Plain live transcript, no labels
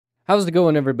How's it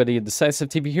going, everybody? Decisive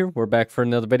TV here. We're back for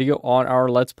another video on our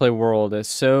Let's Play world.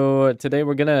 So today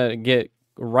we're gonna get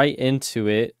right into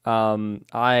it.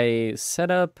 I set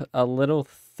up a little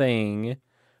thing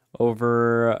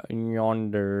over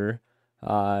yonder.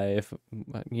 If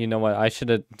you know what, I should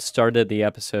have started the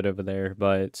episode over there,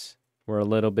 but we're a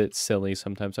little bit silly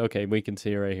sometimes. Okay, we can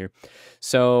see it right here.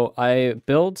 So I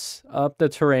built up the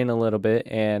terrain a little bit,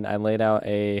 and I laid out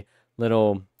a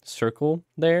little circle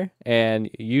there, and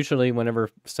usually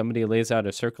whenever somebody lays out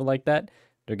a circle like that,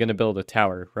 they're going to build a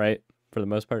tower, right, for the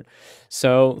most part.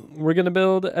 So we're going to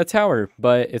build a tower,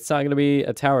 but it's not going to be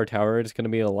a tower, it's going to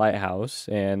be a lighthouse,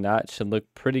 and that should look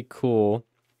pretty cool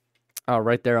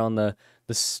right there on the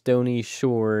stony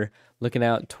shore, looking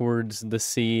out towards the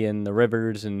sea and the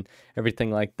rivers and everything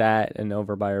like that, and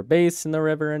over by our base in the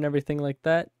river and everything like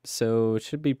that. So it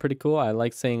should be pretty cool. I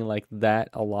like saying like that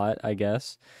a lot, I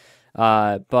guess.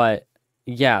 But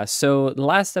yeah, so the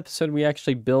last episode we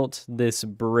actually built this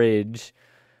bridge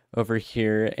over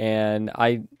here, and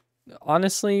I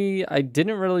honestly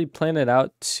didn't really plan it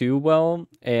out too well,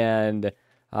 and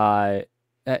I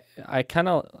kind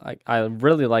of I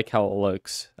really like how it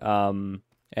looks. And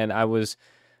I was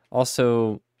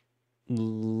also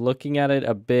looking at it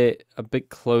a bit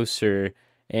closer,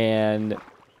 and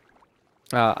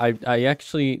I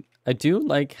do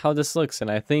like how this looks,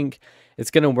 and I think it's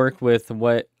going to work with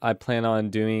what I plan on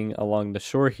doing along the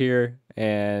shore here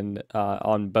and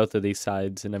on both of these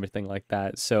sides and everything like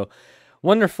that. So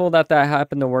wonderful that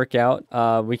happened to work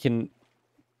out. We can...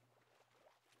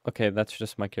 Okay, that's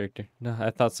just my character. No, I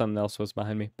thought something else was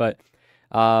behind me. But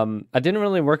I didn't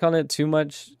really work on it too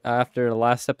much after the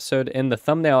last episode. In the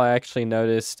thumbnail, I actually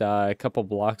noticed a couple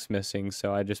blocks missing,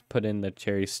 so I just put in the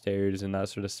cherry stairs and that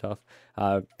sort of stuff.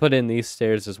 Put in these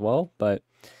stairs as well, but...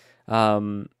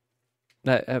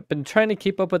 I've been trying to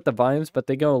keep up with the vines, but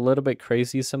they go a little bit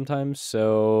crazy sometimes,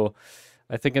 so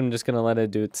I think I'm just gonna let it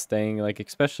do its thing, like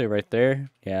especially right there.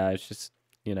 Yeah, it's just,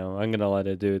 you know, I'm gonna let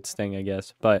it do its thing, I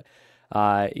guess. But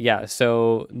yeah,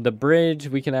 so the bridge,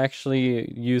 we can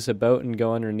actually use a boat and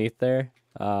go underneath there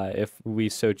if we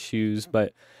so choose,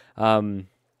 but I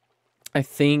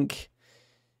think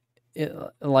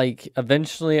like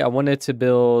eventually I wanted to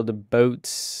build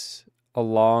boats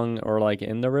along or like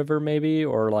in the river maybe,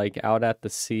 or like out at the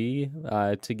sea,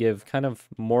 to give kind of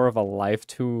more of a life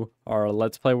to our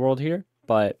Let's Play world here.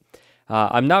 But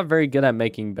I'm not very good at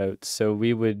making boats, so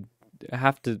we would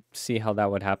have to see how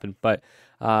that would happen. But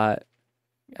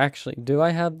actually, do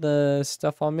I have the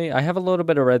stuff on me? I have a little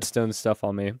bit of redstone stuff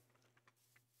on me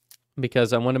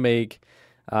because I want to make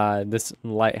this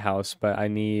lighthouse, but I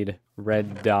need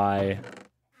red dye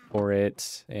for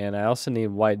it, and I also need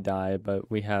white dye,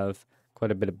 but we have quite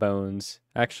a bit of bones.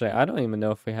 Actually, I don't even know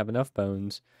if we have enough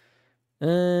bones.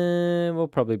 We'll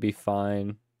probably be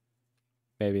fine.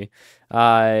 Maybe.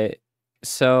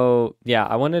 So yeah,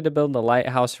 I wanted to build the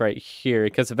lighthouse right here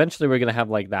because eventually we're gonna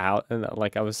have like the house, and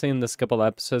like I was saying this a couple of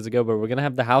episodes ago, but we're gonna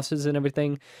have the houses and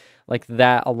everything like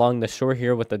that along the shore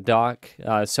here with the dock.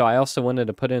 So I also wanted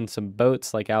to put in some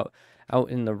boats like out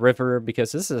in the river,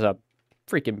 because this is a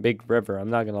freaking big river. I'm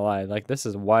not gonna lie, like this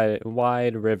is a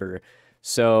wide river.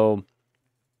 So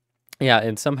yeah,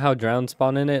 and somehow drown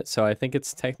spawn in it, so I think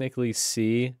it's technically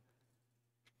sea,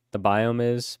 the biome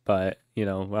is, but you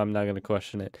know, I'm not gonna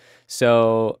question it.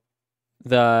 So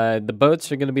the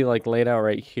boats are gonna be like laid out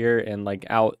right here and like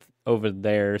out over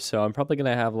there. So I'm probably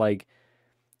gonna have like,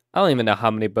 I don't even know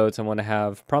how many boats I want to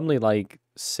have. Probably like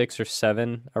 6 or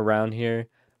 7 around here.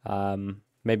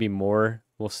 Maybe more.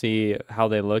 We'll see how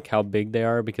they look, how big they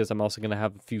are, because I'm also gonna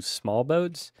have a few small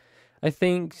boats, I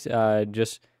think,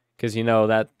 just because you know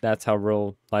that's how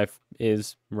real life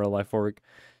work.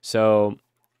 So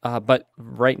but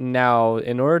right now,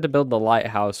 in order to build the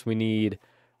lighthouse, we need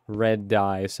red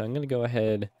dye. So I'm gonna go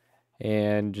ahead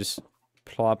and just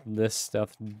plop this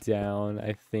stuff down.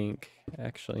 I think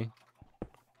actually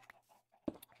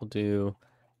we'll do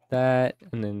that,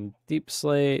 and then deep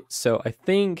slate. So I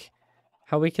think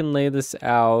how we can lay this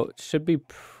out should be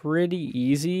pretty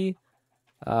easy.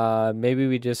 Maybe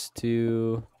we just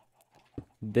do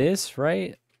this,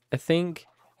 right? I think,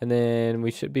 and then we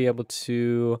should be able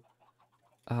to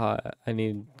I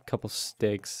need a couple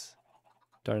sticks.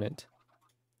 Darn it.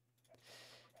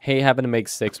 Hate having to make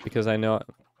sticks because I know...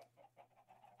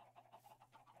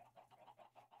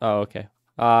 Oh, okay.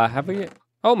 Have we...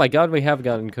 Oh my god, we have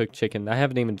gotten cooked chicken. I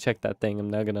haven't even checked that thing. I'm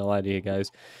not gonna lie to you guys.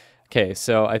 Okay,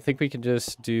 so I think we can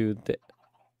just do the...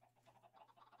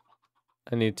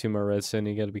 I need 2 more redstone.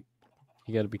 You gotta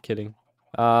be kidding.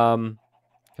 Can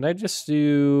I just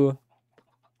do...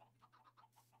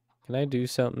 Can I do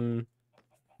something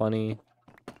funny?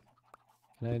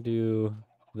 Can I do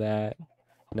that?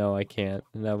 No, I can't.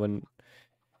 That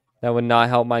would not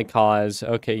help my cause.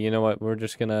 Okay, you know what? We're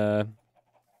just gonna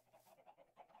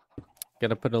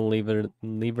put a lever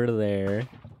there.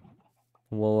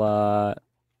 We'll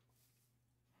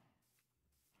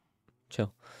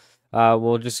chill.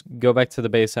 We'll just go back to the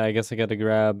base. I guess I gotta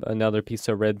grab another piece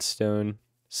of redstone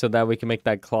so that we can make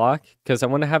that clock. Because I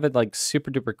want to have it like super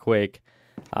duper quick.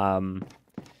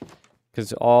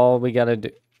 Because all we gotta do.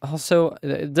 Also,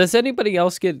 does anybody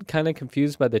else get kind of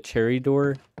confused by the cherry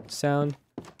door sound?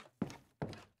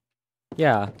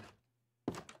 Yeah.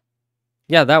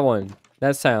 Yeah, that one.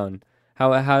 That sound.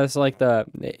 How it has like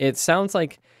it sounds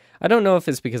like, I don't know if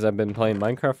it's because I've been playing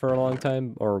Minecraft for a long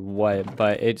time or what,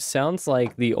 but it sounds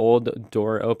like the old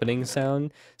door opening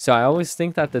sound. So I always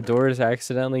think that the door is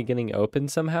accidentally getting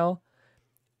opened somehow,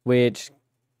 which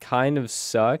kind of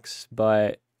sucks,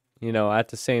 but you know, at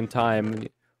the same time,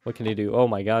 what can you do? Oh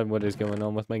my god, what is going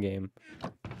on with my game?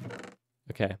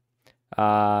 Okay.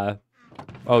 Oh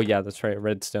yeah, that's right,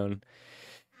 redstone.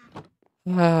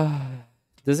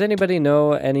 Does anybody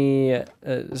know any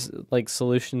like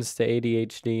solutions to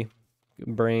ADHD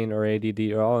brain or ADD,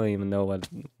 or I don't even know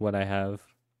what I have.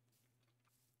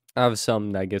 I have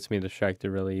some that gets me distracted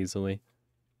really easily,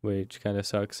 which kind of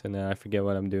sucks, and then I forget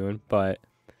what I'm doing. But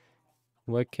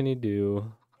what can you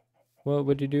do? What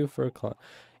would you do for a clock?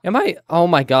 Am I? Oh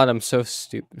my god, I'm so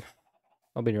stupid.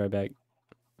 I'll be right back.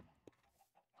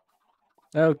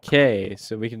 Okay,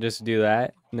 so we can just do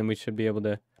that, and then we should be able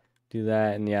to do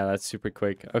that, and yeah, that's super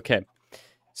quick. Okay,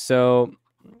 so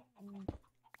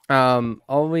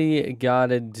all we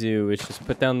gotta do is just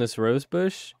put down this rose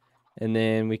bush, and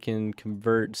then we can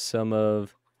convert some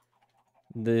of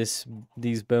these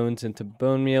bones into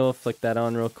bone meal. Flick that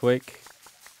on real quick.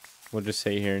 We'll just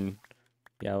stay here and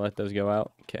yeah, let those go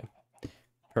out. Okay,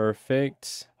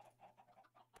 perfect.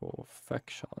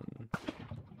 Perfection.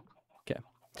 Okay,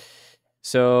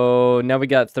 so now we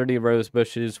got 30 rose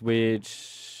bushes,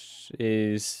 which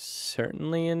is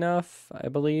certainly enough, I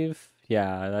believe.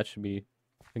 Yeah, that should be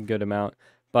a good amount.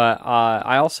 But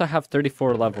I also have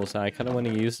 34 levels and I kind of want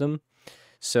to use them.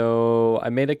 So I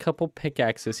made a couple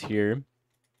pickaxes here.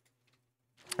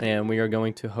 And we are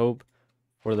going to hope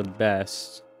for the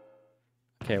best.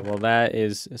 Okay, well that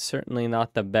is certainly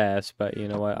not the best, but you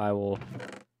know what? I will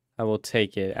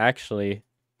take it. Actually,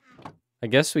 I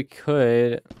guess we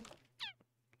could.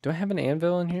 Do I have an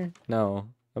anvil in here? No,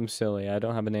 I'm silly. I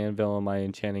don't have an anvil in my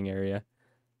enchanting area.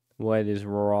 What is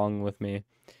wrong with me?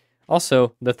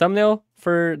 Also, the thumbnail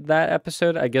for that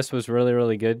episode, I guess, was really,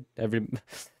 really good.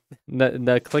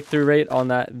 The click-through rate on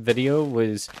that video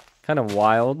was kind of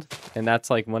wild, and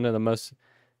that's like one of the most.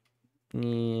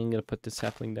 I'm gonna put this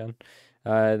sapling down.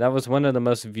 That was one of the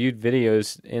most viewed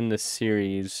videos in the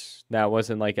series. That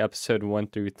wasn't like episode 1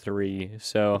 through 3.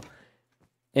 So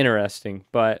interesting.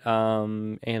 But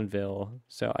anvil.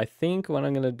 So I think what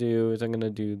I'm gonna do is I'm gonna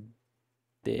do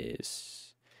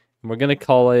this. And we're gonna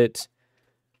call it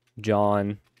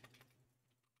John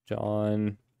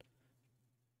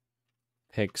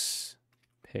picks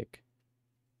pick.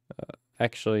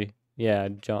 Actually, yeah,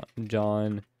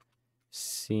 John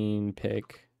scene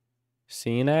pick.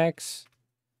 Cenax?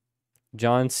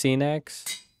 John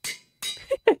Cenax?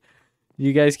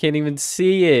 You guys can't even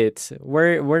see it.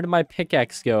 Where did my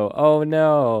pickaxe go? Oh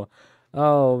no.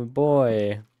 Oh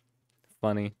boy.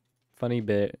 Funny. Funny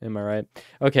bit, am I right?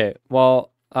 Okay,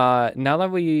 well, now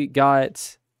that we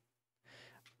got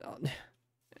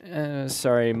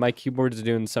sorry, my keyboard is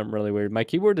doing something really weird. My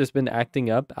keyboard has been acting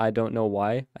up. I don't know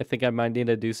why. I think I might need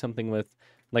to do something with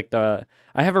like I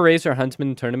have a Razer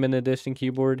Huntsman Tournament Edition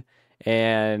keyboard,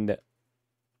 and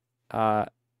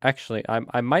actually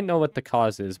I might know what the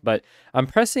cause is, but I'm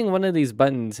pressing one of these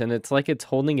buttons and it's like it's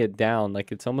holding it down.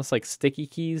 Like it's almost like sticky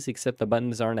keys, except the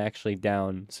buttons aren't actually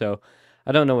down. So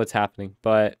I don't know what's happening,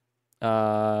 but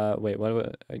wait,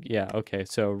 yeah, okay.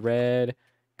 So red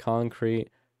concrete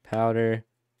powder.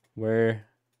 Where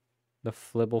the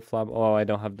flibble flab? Oh, I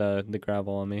don't have the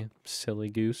gravel on me. Silly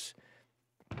goose.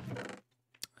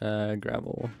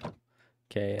 Gravel.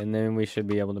 Okay, and then we should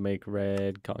be able to make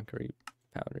red concrete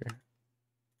powder.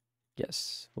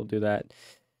 Yes, we'll do that.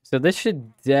 So this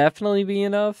should definitely be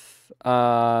enough.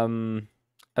 I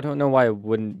don't know why it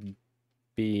wouldn't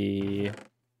be.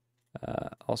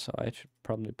 Also, I should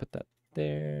probably put that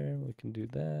there. We can do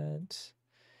that.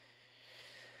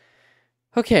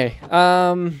 Okay,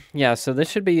 yeah, so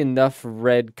this should be enough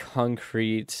red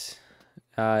concrete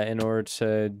in order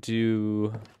to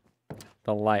do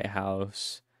the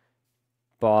lighthouse.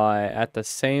 But at the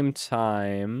same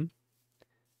time,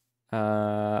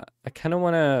 I kind of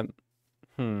want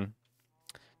to,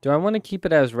 Do I want to keep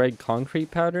it as red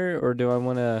concrete powder, or do I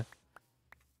want to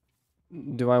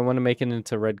make it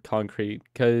into red concrete?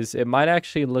 Because it might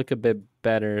actually look a bit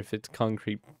better if it's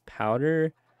concrete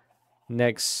powder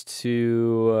next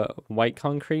to white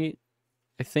concrete,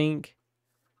 I think.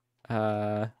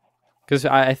 Because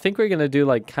I think we're gonna do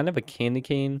like kind of a candy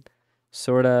cane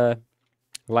sort of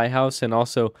lighthouse, and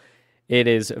also it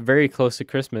is very close to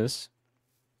Christmas.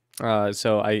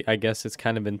 So I guess it's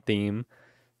kind of in theme,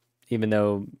 even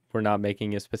though we're not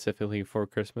making it specifically for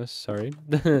Christmas. Sorry,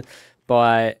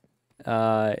 but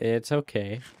it's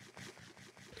okay.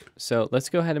 So let's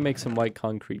go ahead and make some white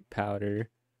concrete powder.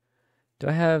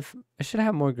 I should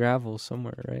have more gravel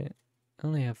somewhere, right? I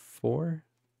only have 4.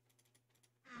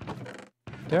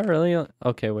 Do I really?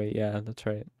 Okay, wait, yeah, that's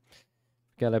right.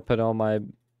 Gotta put all my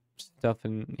stuff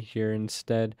in here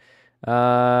instead.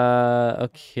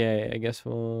 Okay, I guess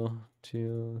we'll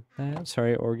do that.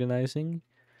 Sorry, organizing.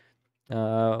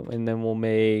 And then we'll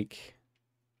make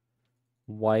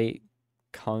white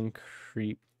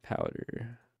concrete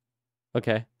powder.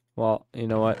 Okay, well, you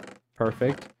know what?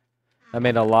 Perfect. I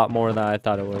made a lot more than I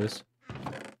thought it was.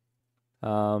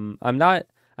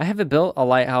 I haven't built a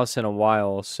lighthouse in a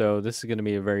while, so this is going to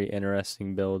be a very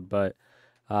interesting build, but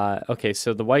okay,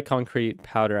 so the white concrete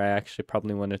powder I actually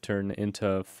probably want to turn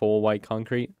into full white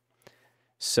concrete.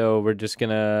 So we're just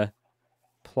going to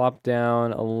plop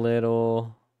down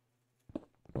a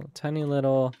tiny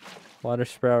little water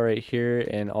spout right here,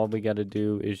 and all we got to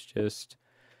do is just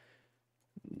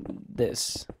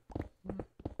this.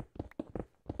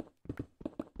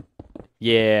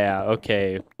 Yeah,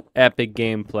 okay. Epic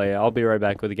gameplay. I'll be right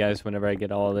back with you guys whenever I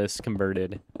get all this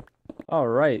converted.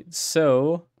 Alright,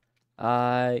 so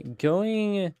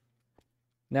going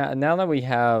now that we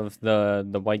have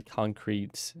the white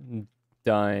concrete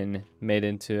done, made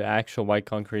into actual white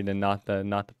concrete and not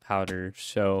the powder.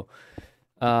 So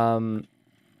I'm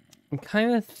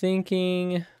kind of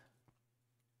thinking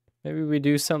maybe we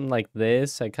do something like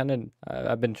this.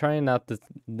 I've been trying out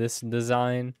this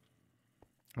design.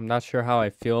 I'm not sure how I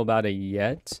feel about it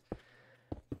yet,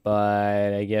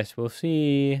 but I guess we'll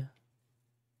see.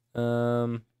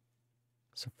 So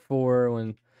 4,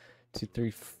 1, 2, 3,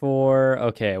 4.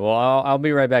 Okay, well I'll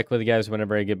be right back with you guys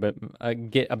whenever I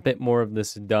get a bit more of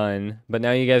this done. But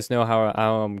now you guys know how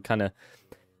I'm kind of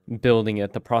building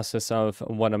it, the process of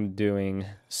what I'm doing.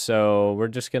 So we're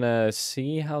just gonna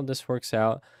see how this works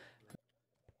out.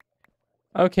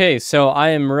 Okay, so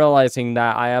I am realizing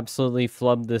that I absolutely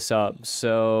flubbed this up.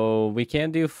 So we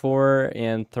can't do 4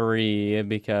 and 3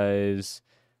 because,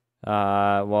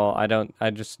 well,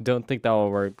 I just don't think that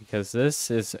will work because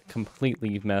this is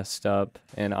completely messed up,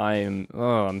 and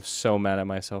I'm so mad at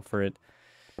myself for it.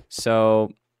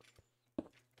 So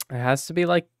it has to be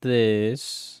like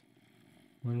this.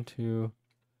 1, 2.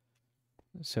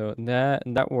 So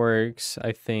that works,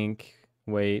 I think.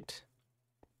 Wait.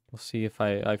 We'll see if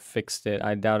I fixed it.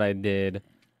 I doubt I did.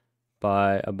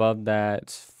 But above that,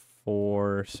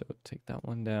 4. So take that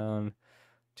one down.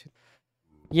 2.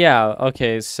 Yeah,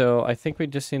 okay. So I think we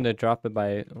just need to drop it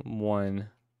by 1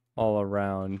 all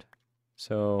around.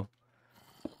 So,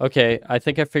 okay. I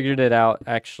think I figured it out,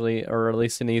 actually. Or at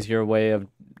least an easier way of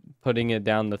putting it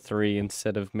down to 3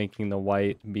 instead of making the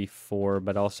white be 4.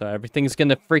 But also, everything's going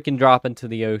to freaking drop into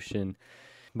the ocean.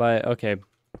 But, okay.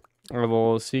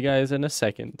 We'll see you guys in a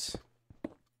second.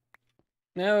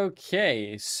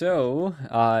 Okay, so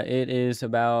it is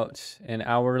about an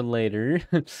hour later,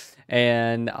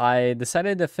 and I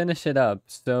decided to finish it up.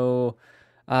 So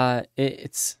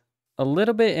it's a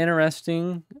little bit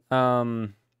interesting.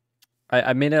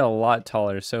 I made it a lot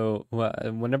taller. So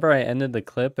whenever I ended the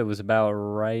clip, it was about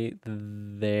right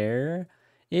there-ish.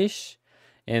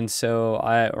 And so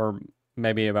or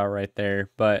maybe about right there,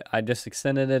 but I just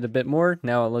extended it a bit more.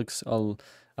 Now it looks a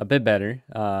bit better.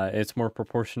 It's more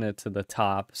proportionate to the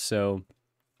top, so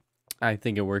I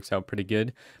think it works out pretty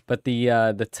good. But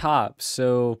the top,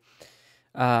 so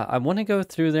I want to go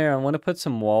through there. I want to put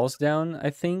some walls down, I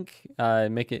think,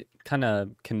 make it kind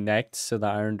of connect so the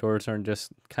iron doors aren't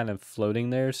just kind of floating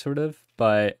there, sort of.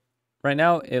 But right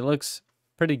now it looks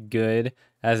pretty good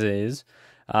as is.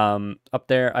 Up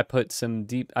there I put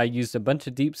I used a bunch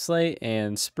of deep slate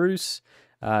and spruce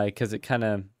because it kind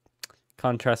of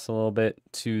contrasts a little bit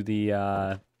to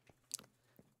the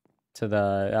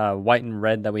white and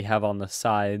red that we have on the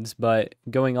sides. But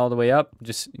going all the way up,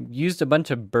 just used a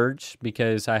bunch of birch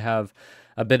because I have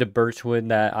a bit of birch wood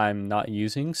that I'm not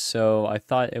using, so I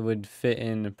thought it would fit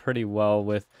in pretty well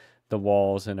with the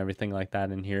walls and everything like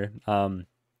that in here.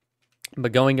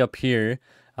 But going up here,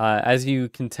 As you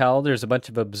can tell, there's a bunch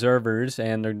of observers,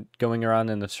 and they're going around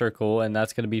in a circle, and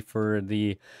that's going to be for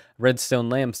the redstone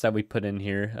lamps that we put in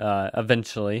here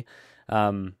eventually.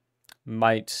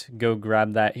 Might go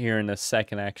grab that here in a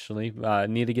second, actually.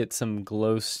 Need to get some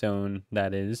glowstone,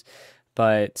 that is.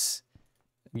 But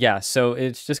yeah, so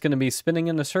it's just going to be spinning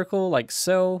in a circle like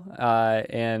so,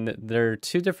 and there are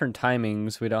two different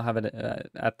timings. We don't have it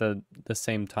at the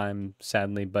same time,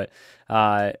 sadly, but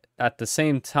at the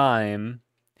same time,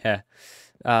 yeah,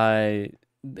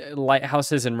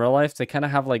 lighthouses in real life, they kind of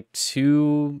have like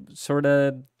two sort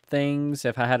of things.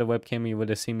 If I had a webcam, you would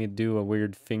have seen me do a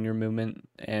weird finger movement,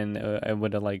 and I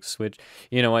would have like switched.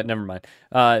 You know what? Never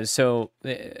mind. So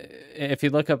if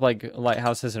you look up like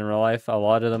lighthouses in real life, a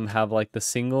lot of them have like the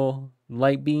single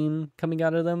light beam coming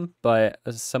out of them, but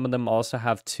some of them also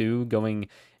have two going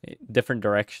different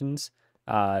directions.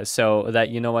 So that,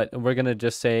 you know what, we're gonna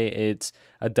just say it's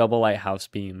a double lighthouse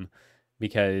beam,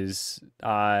 because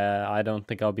I don't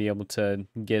think I'll be able to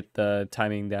get the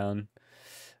timing down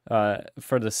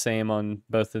for the same on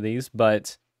both of these.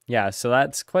 But yeah, so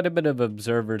that's quite a bit of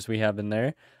observers we have in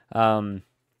there.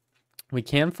 We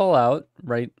can fall out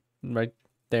right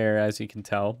there, as you can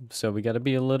tell, so we got to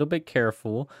be a little bit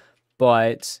careful,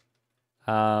 but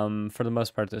for the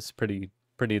most part, that's pretty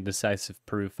decisive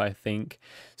proof, I think.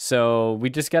 So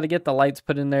we just got to get the lights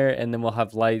put in there, and then we'll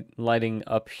have lighting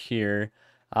up here.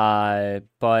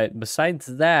 But besides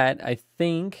that, I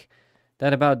think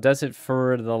that about does it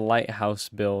for the lighthouse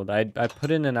build. I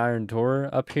put in an iron door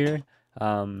up here.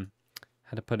 Had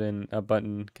to put in a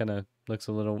button, kind of looks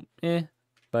a little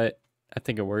but I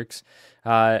think it works.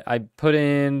 I put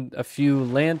in a few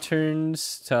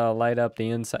lanterns to light up the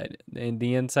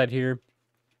inside here.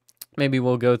 Maybe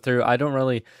we'll go through. I don't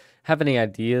really have any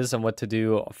ideas on what to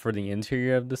do for the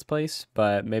interior of this place,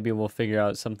 but maybe we'll figure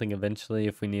out something eventually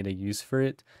if we need a use for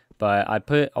it. But I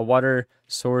put a water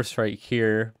source right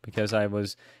here because I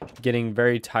was getting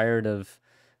very tired of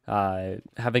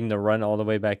having to run all the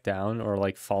way back down, or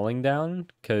like falling down,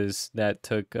 because that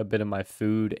took a bit of my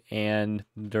food and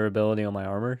durability on my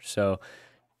armor. So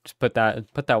just put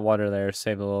that water there,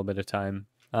 save a little bit of time.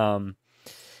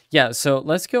 Yeah, so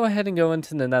let's go ahead and go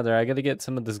into the nether. I gotta get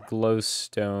some of this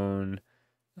glowstone.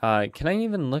 Can I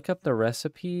even look up the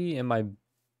recipe in my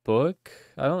book?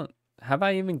 Have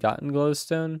I even gotten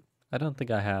glowstone? I don't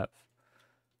think I have.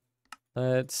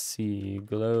 Let's see,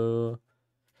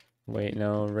 wait,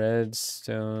 no,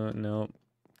 redstone, no.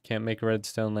 Can't make a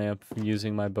redstone lamp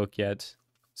using my book yet.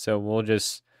 So we'll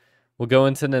go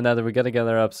into the nether. We gotta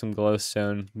gather up some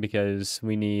glowstone because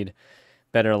we need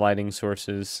better lighting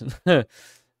sources.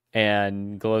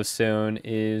 And glowstone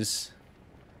is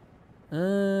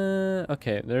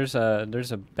okay, there's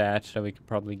a batch that we could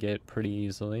probably get pretty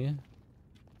easily.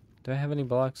 Do I have any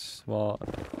blocks? Well,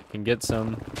 I can get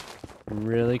some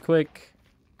really quick.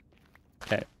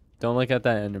 Okay, don't look at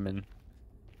that Enderman.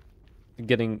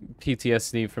 Getting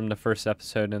PTSD from the first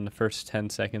episode in the first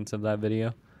 10 seconds of that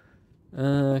video.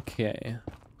 Okay.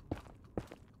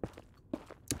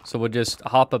 So we'll just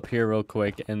hop up here real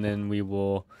quick, and then we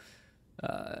will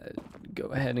go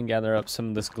ahead and gather up some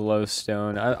of this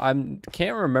glowstone. I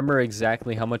can't remember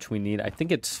exactly how much we need. I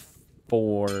think it's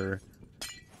four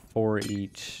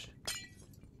each.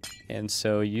 And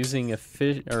so using a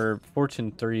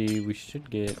fortune 3, we should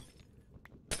get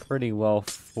pretty well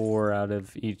 4 out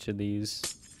of each of these.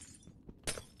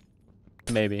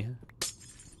 Maybe,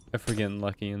 if we're getting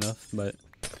lucky enough, but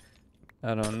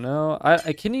I don't know.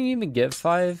 Can you even get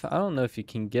 5? I don't know if you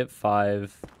can get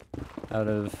 5 out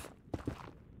of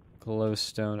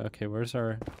glowstone. Okay, where's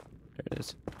our... There it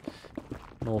is.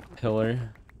 Little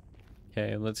pillar.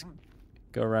 Okay, let's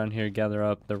go around here, gather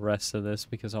up the rest of this,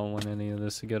 because I don't want any of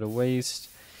this to go to waste.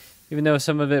 Even though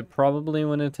some of it probably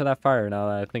went into that fire, now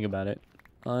that I think about it.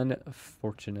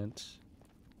 Unfortunate.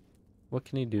 What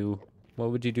can you do?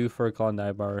 What would you do for a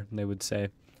Klondike bar, they would say.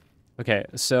 Okay,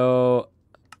 so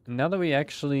now that we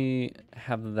actually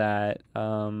have that,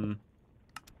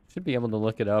 should be able to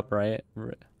look it up, right?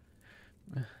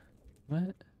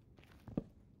 What?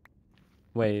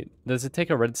 Wait, does it take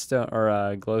a redstone or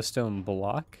a glowstone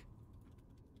block?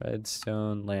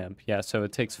 Redstone lamp. Yeah, so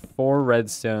it takes 4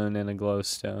 redstone and a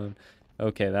glowstone.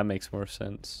 Okay, that makes more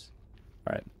sense.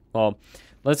 All right. Well,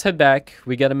 let's head back.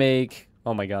 We got to make...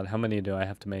 Oh my god, how many do I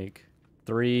have to make?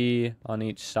 3 on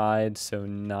each side, so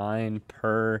 9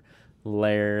 per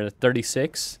layer.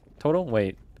 36 total?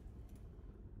 Wait.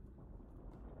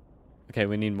 Okay,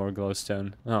 we need more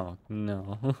glowstone. Oh,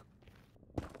 no.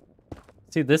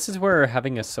 See, this is where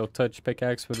having a silk touch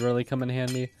pickaxe would really come in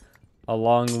handy,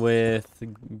 along with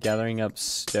gathering up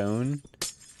stone,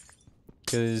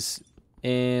 because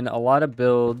in a lot of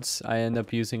builds, I end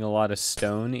up using a lot of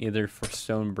stone, either for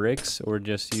stone bricks or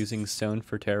just using stone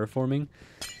for terraforming.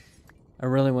 I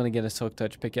really want to get a silk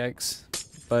touch pickaxe,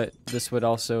 but this would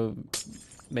also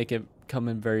make it come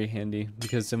in very handy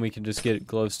because then we can just get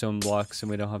glowstone blocks and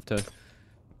we don't have to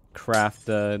craft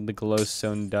the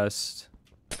glowstone dust.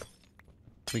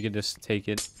 We could just take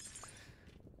it.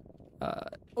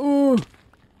 Ooh!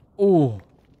 Ooh!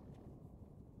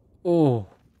 Ooh!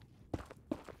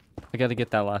 I gotta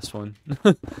get that last one.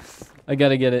 I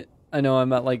gotta get it. I know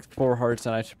I'm at like 4 hearts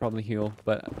and I should probably heal,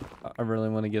 but I really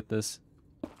want to get this.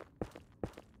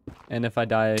 And if I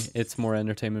die, it's more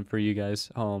entertainment for you guys.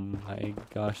 Oh my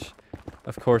gosh.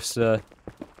 Of course, the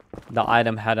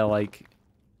item had to like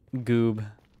goob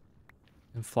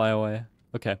and fly away.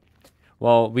 Okay.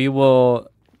 Well, we will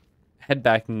head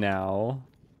back now,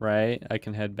 right? I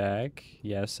can head back.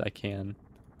 Yes, I can.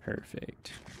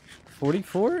 Perfect.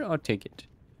 44? I'll take it.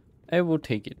 I will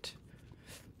take it.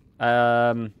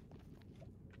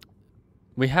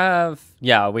 We have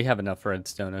enough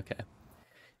redstone. Okay.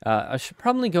 I should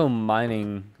probably go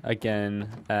mining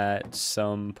again at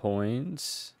some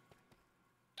point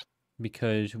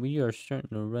because we are starting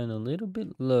to run a little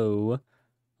bit low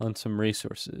on some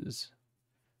resources,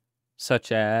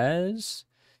 such as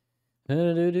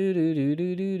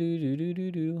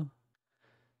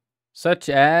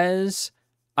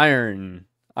iron.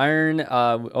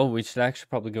 Oh, we should actually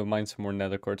probably go mine some more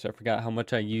nether quartz. I forgot how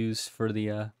much I used for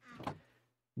the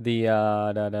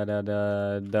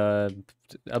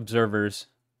observers.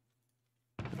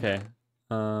 Okay.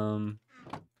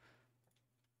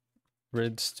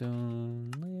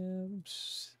 Redstone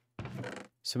lamps.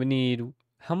 So we need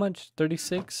how much?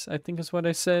 36, I think is what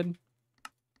I said.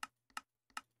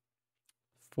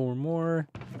 4 more.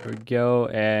 There we go.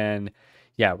 And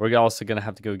yeah, we're also gonna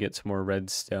have to go get some more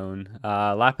redstone.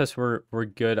 Lapis we're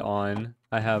good on.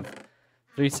 I have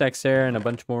 3 stacks there and a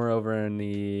bunch more over in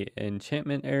the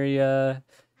enchantment area.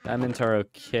 Diamonds are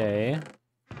okay.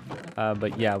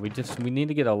 But yeah, we need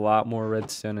to get a lot more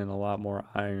redstone and a lot more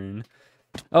iron.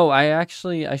 Oh, I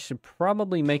should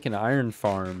probably make an iron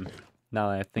farm now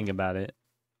that I think about it.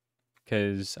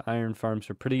 Because iron farms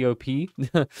are pretty OP.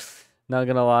 Not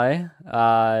gonna lie.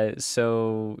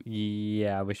 So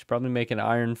yeah, we should probably make an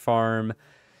iron farm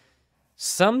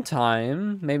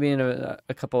sometime, maybe in a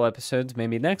couple episodes,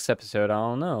 maybe next episode, I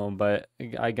don't know, but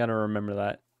I gotta remember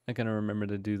that. I gotta remember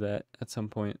to do that at some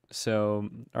point. So,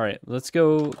 all right, let's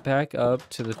go back up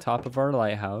to the top of our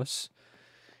lighthouse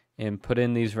and put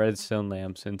in these redstone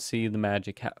lamps and see the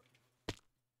magic happen.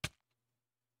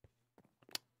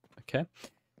 Okay,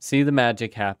 see the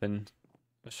magic happen.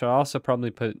 Should I also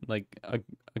probably put like a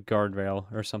guardrail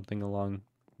or something along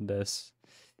this,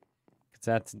 because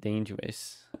that's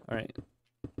dangerous. All right,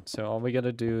 so all we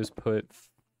gotta do is put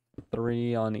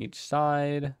 3 on each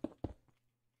side,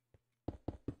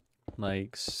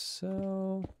 like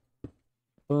so.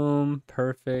 Boom,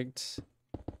 perfect.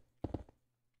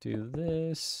 Do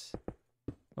this.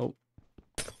 Oh,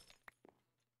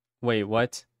 wait,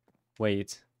 what?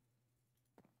 Wait.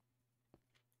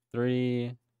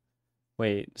 3.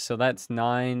 Wait, so that's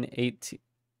 9, 18.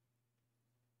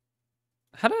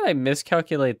 How did I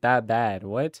miscalculate that bad?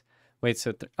 What? Wait,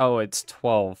 so oh, it's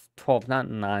 12. 12,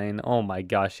 not 9. Oh my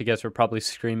gosh, you guys were probably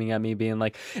screaming at me being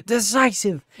like,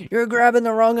 "Decisive! You're grabbing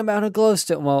the wrong amount of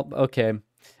glowstone." Well, okay.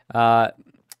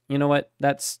 You know what?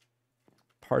 That's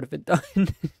part of it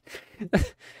done.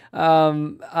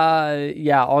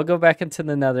 Yeah, I'll go back into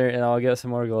the nether and I'll get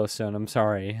some more glowstone. I'm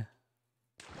sorry.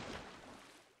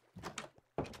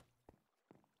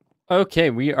 Okay,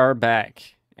 we are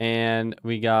back, and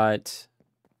we got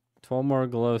 12 more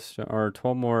glowstone, or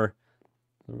 12 more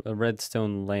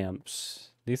redstone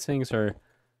lamps. These things are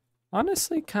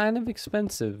honestly kind of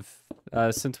expensive,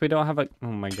 since we don't have a,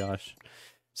 oh my gosh,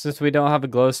 since we don't have a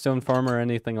glowstone farm or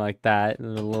anything like that, a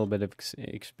little bit of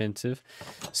expensive.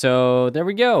 So there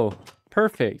we go,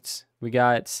 perfect. We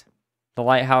got the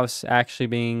lighthouse actually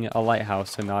being a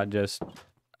lighthouse and not just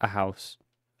a house.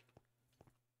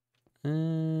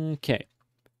 Okay.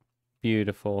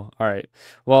 Beautiful. All right.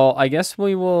 Well, I guess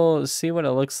we will see what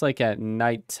it looks like at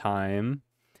nighttime.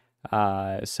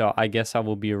 So I guess I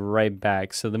will be right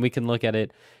back. So then we can look at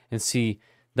it and see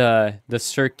the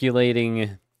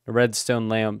circulating redstone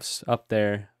lamps up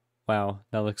there. Wow,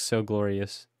 that looks so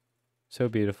glorious. So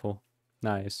beautiful.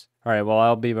 Nice. All right. Well,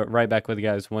 I'll be right back with you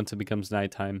guys once it becomes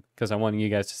nighttime because I want you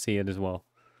guys to see it as well.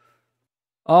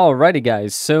 Alrighty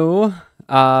guys, so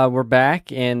we're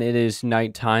back and it is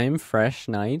nighttime, fresh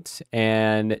night,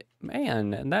 and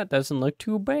man, that doesn't look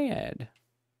too bad,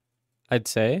 I'd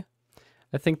say.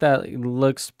 I think that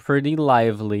looks pretty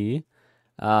lively.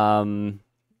 Um,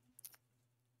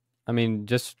 I mean,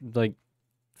 just like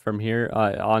from here,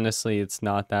 honestly, it's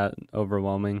not that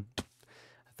overwhelming. I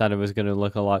thought it was going to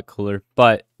look a lot cooler,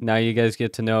 but now you guys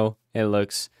get to know it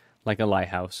looks like a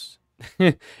lighthouse.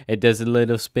 It does a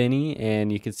little spinny,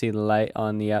 and you can see the light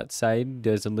on the outside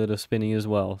does a little spinny as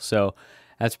well. So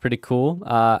that's pretty cool.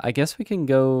 I guess we can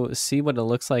go see what it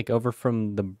looks like over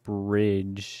from the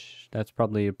bridge. That's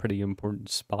probably a pretty important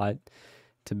spot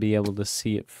to be able to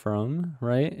see it from,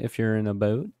 right? If you're in a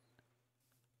boat,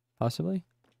 possibly.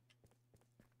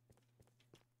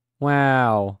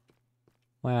 Wow.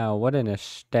 Wow, what an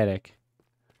aesthetic.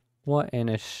 What an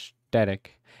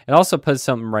aesthetic. It also puts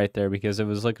something right there because it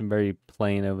was looking very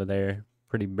plain over there.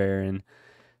 Pretty barren.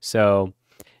 So,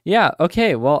 yeah,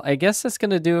 okay. Well, I guess that's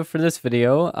going to do it for this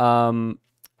video.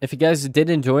 If you guys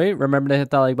did enjoy it, remember to hit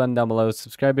that like button down below.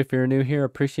 Subscribe if you're new here.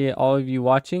 Appreciate all of you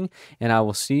watching. And I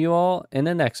will see you all in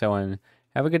the next one.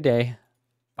 Have a good day.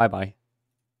 Bye-bye.